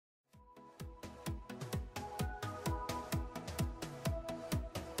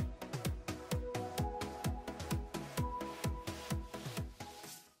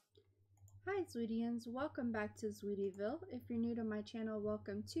Zweetians, welcome back to Zweetieville. If you're new to my channel,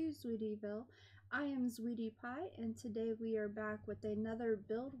 welcome to Zweetieville. I am Zweetie Pie, and today we are back with another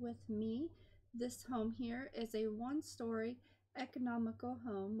build with me. This home here is a one-story economical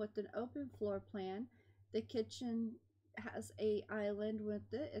home with an open floor plan. The kitchen has an island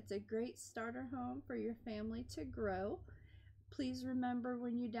with it. It's a great starter home for your family to grow. Please remember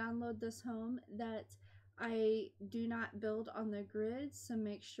when you download this home that I do not build on the grid, so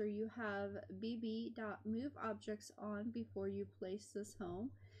make sure you have bb.moveobjects on before you place this home.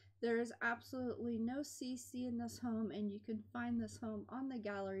 There is absolutely no CC in this home, and you can find this home on the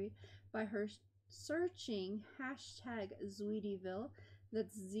gallery by searching hashtag Zweetieville.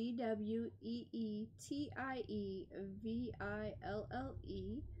 That's ZWEETIEVILLE.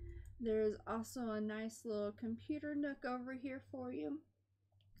 There is also a nice little computer nook over here for you.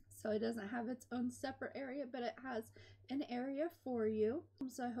 So it doesn't have its own separate area, but it has an area for you.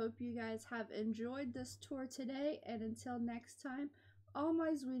 So I hope you guys have enjoyed this tour today, and until next time, all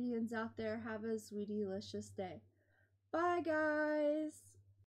my Zweetians out there, have a Zweetielicious day. Bye guys!